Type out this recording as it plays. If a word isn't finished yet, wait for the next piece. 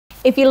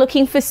If you're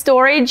looking for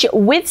storage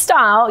with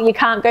style, you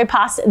can't go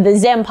past the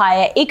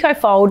Zempire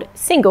EcoFold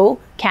single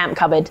camp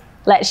cupboard.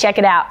 Let's check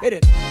it out. Hit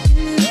it.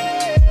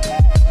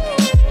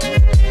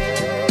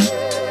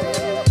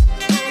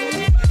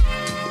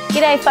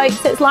 G'day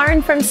folks, it's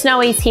Lauren from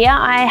Snowy's here.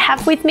 I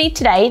have with me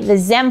today the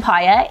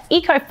Zempire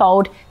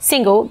EcoFold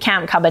single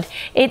camp cupboard.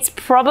 It's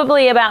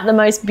probably about the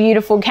most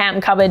beautiful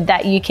camp cupboard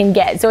that you can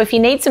get. So if you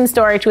need some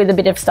storage with a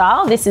bit of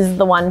style, this is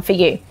the one for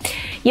you.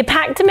 Your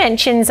pack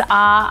dimensions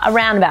are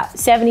around about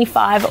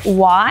 75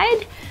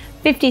 wide,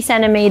 50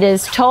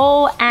 centimeters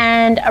tall,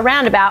 and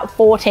around about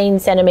 14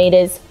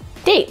 centimeters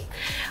deep.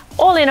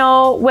 All in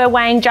all, we're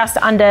weighing just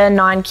under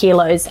 9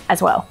 kilos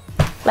as well.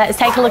 Let's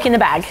take a look in the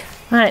bag.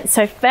 All right,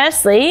 so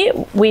firstly,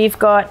 we've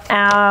got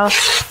our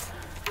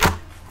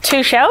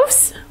 2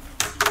 shelves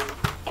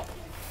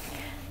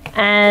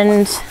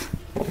and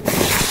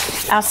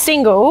our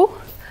single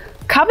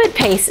cupboard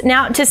piece.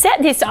 Now, to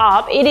set this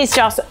up, it is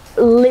just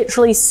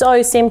literally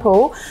so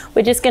simple.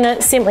 We're just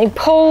gonna simply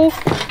pull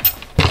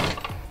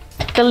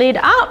the lid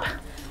up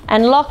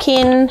and lock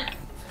in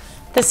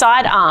the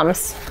side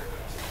arms.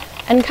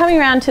 And coming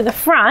around to the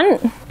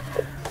front,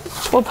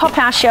 we'll pop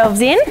our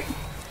shelves in.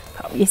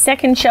 Your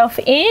second shelf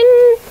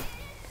in,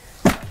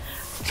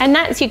 and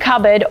that's your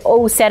cupboard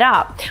all set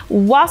up.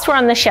 Whilst we're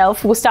on the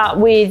shelf, we'll start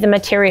with the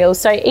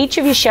materials. So each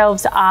of your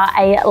shelves are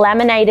a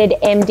laminated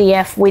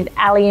MDF with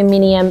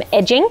aluminium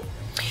edging.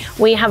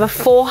 We have a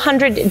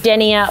 400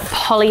 denier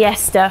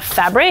polyester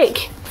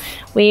fabric.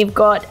 We've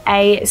got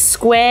a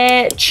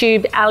square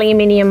tubed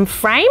aluminium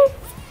frame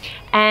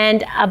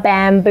and a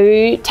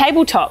bamboo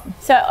tabletop.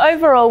 So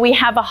overall, we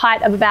have a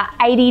height of about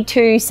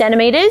 82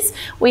 centimeters.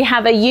 We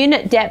have a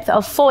unit depth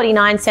of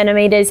 49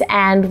 centimeters,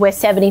 and we're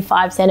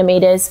 75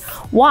 centimeters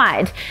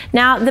wide.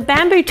 Now, the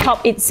bamboo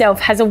top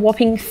itself has a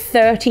whopping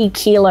 30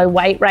 kilo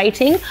weight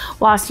rating,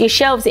 whilst your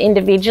shelves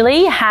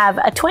individually have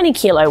a 20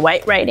 kilo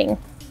weight rating.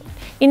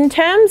 In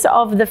terms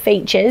of the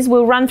features,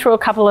 we'll run through a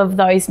couple of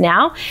those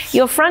now.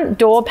 Your front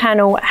door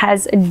panel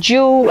has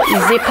dual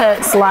zipper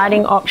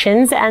sliding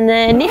options, and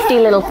the nifty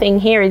little thing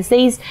here is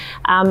these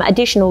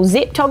additional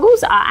zip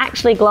toggles are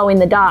actually glow in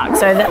the dark,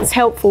 so that's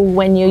helpful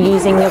when you're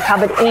using your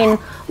cupboard in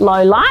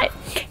low light.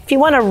 If you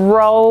want to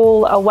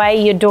roll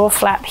away your door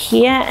flap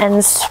here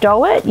and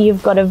stow it,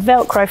 you've got a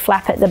Velcro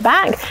flap at the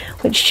back,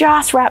 which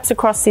just wraps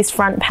across this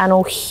front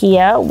panel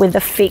here with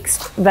a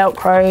fixed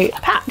Velcro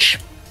patch.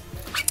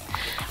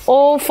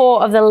 All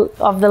 4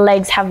 of the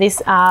legs have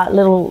this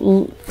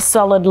little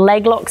solid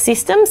leg lock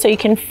system, so you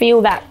can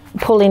feel that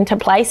pull into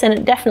place, and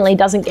it definitely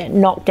doesn't get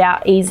knocked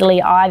out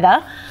easily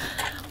either.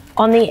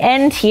 On the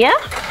end here,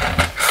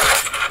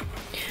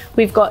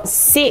 we've got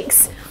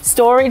 6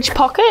 storage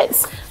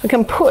pockets. I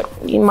can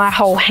put my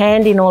whole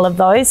hand in all of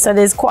those, so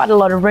there's quite a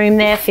lot of room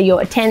there for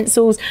your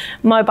utensils,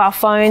 mobile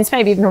phones,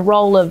 maybe even a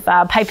roll of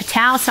paper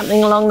towel,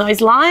 something along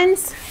those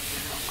lines.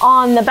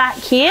 On the back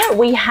here,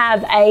 we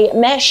have a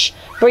mesh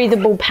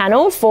breathable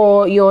panel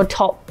for your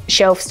top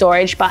shelf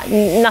storage, but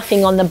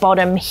nothing on the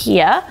bottom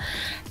here.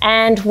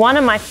 And one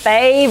of my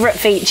favorite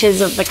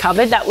features of the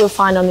cupboard that we'll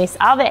find on this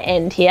other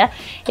end here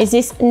is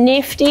this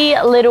nifty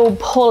little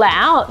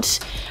pull-out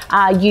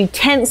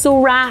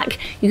utensil rack.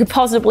 You could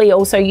possibly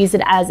also use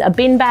it as a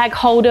bin bag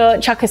holder,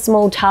 chuck a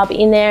small tub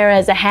in there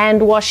as a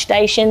hand wash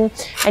station.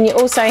 And you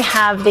also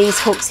have these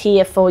hooks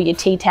here for your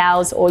tea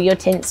towels or your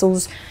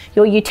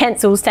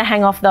utensils to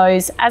hang off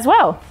those as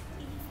well.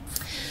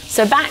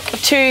 So back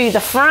to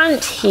the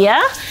front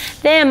here,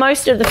 there are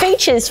most of the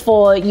features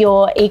for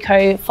your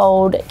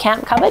EcoFold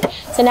camp cupboard.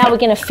 So now we're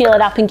going to fill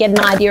it up and get an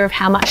idea of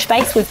how much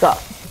space we've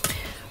got.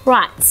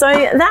 Right, so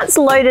that's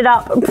loaded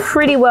up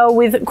pretty well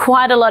with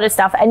quite a lot of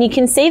stuff, and you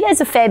can see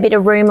there's a fair bit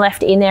of room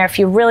left in there if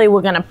you really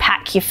were going to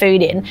pack your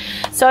food in.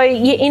 So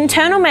your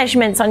internal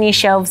measurements on your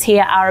shelves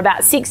here are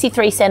about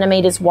 63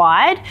 centimeters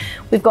wide.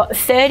 We've got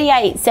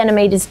 38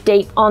 centimeters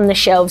deep on the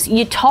shelves.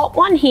 Your top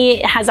one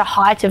here has a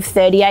height of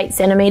 38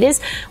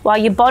 centimeters, while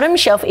your bottom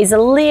shelf is a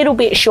little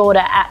bit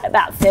shorter at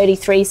about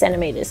 33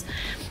 centimeters.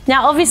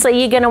 Now, obviously,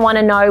 you're going to want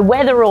to know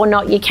whether or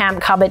not your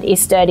camp cupboard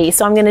is sturdy.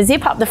 So I'm going to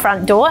zip up the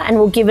front door and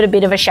we'll give it a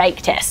bit of a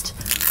shake test.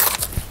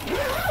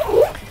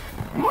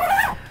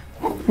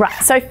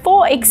 Right, so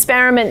for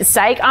experiment's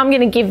sake, I'm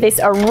going to give this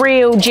a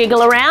real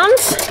jiggle around,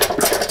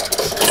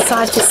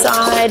 side to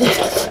side.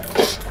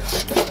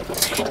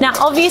 Now,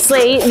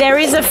 obviously, there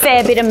is a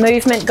fair bit of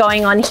movement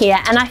going on here,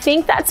 and I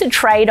think that's a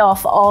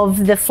trade-off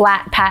of the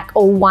flat pack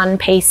or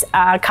one-piece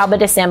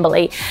cupboard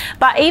assembly.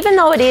 But even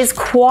though it is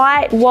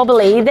quite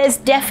wobbly, there's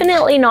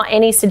definitely not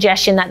any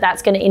suggestion that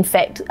that's going to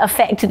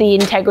affect the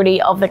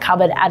integrity of the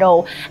cupboard at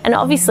all. And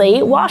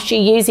obviously, whilst you're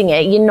using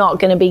it, you're not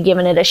going to be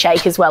giving it a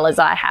shake as well as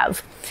I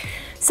have.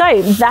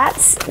 So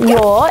that's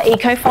your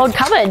EcoFold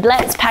cupboard.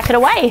 Let's pack it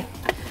away.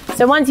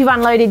 So once you've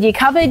unloaded your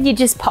cupboard, you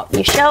just pop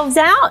your shelves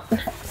out.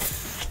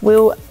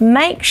 We'll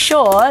make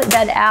sure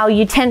that our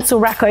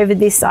utensil rack over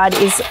this side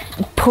is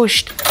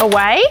pushed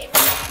away.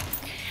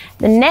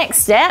 The next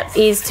step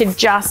is to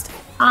just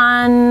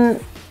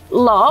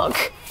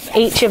unlock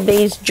each of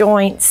these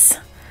joints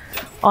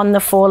on the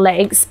 4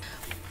 legs.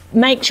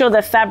 make sure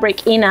the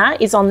fabric inner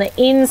is on the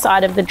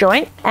inside of the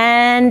joint,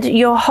 and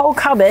your whole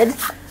cupboard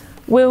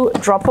will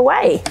drop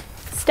away.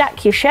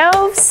 Stack your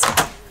shelves,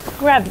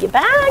 grab your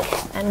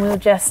bag, and we'll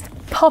just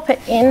pop it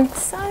in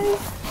so.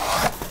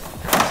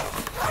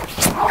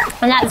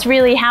 And that's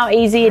really how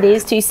easy it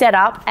is to set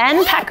up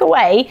and pack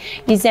away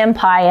your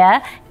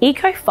Zempire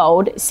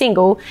EcoFold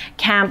single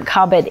camp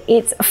cupboard.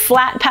 It's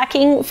flat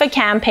packing for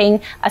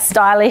camping, a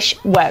stylish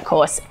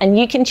workhorse. And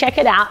you can check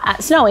it out at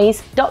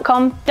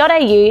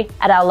snowies.com.au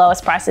at our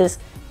lowest prices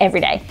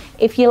every day.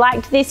 If you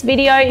liked this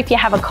video, if you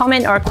have a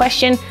comment or a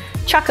question,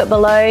 chuck it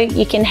below.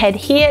 You can head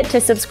here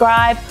to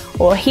subscribe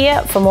or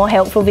here for more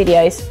helpful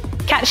videos.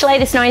 Catch you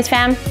later, Snowies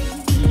fam.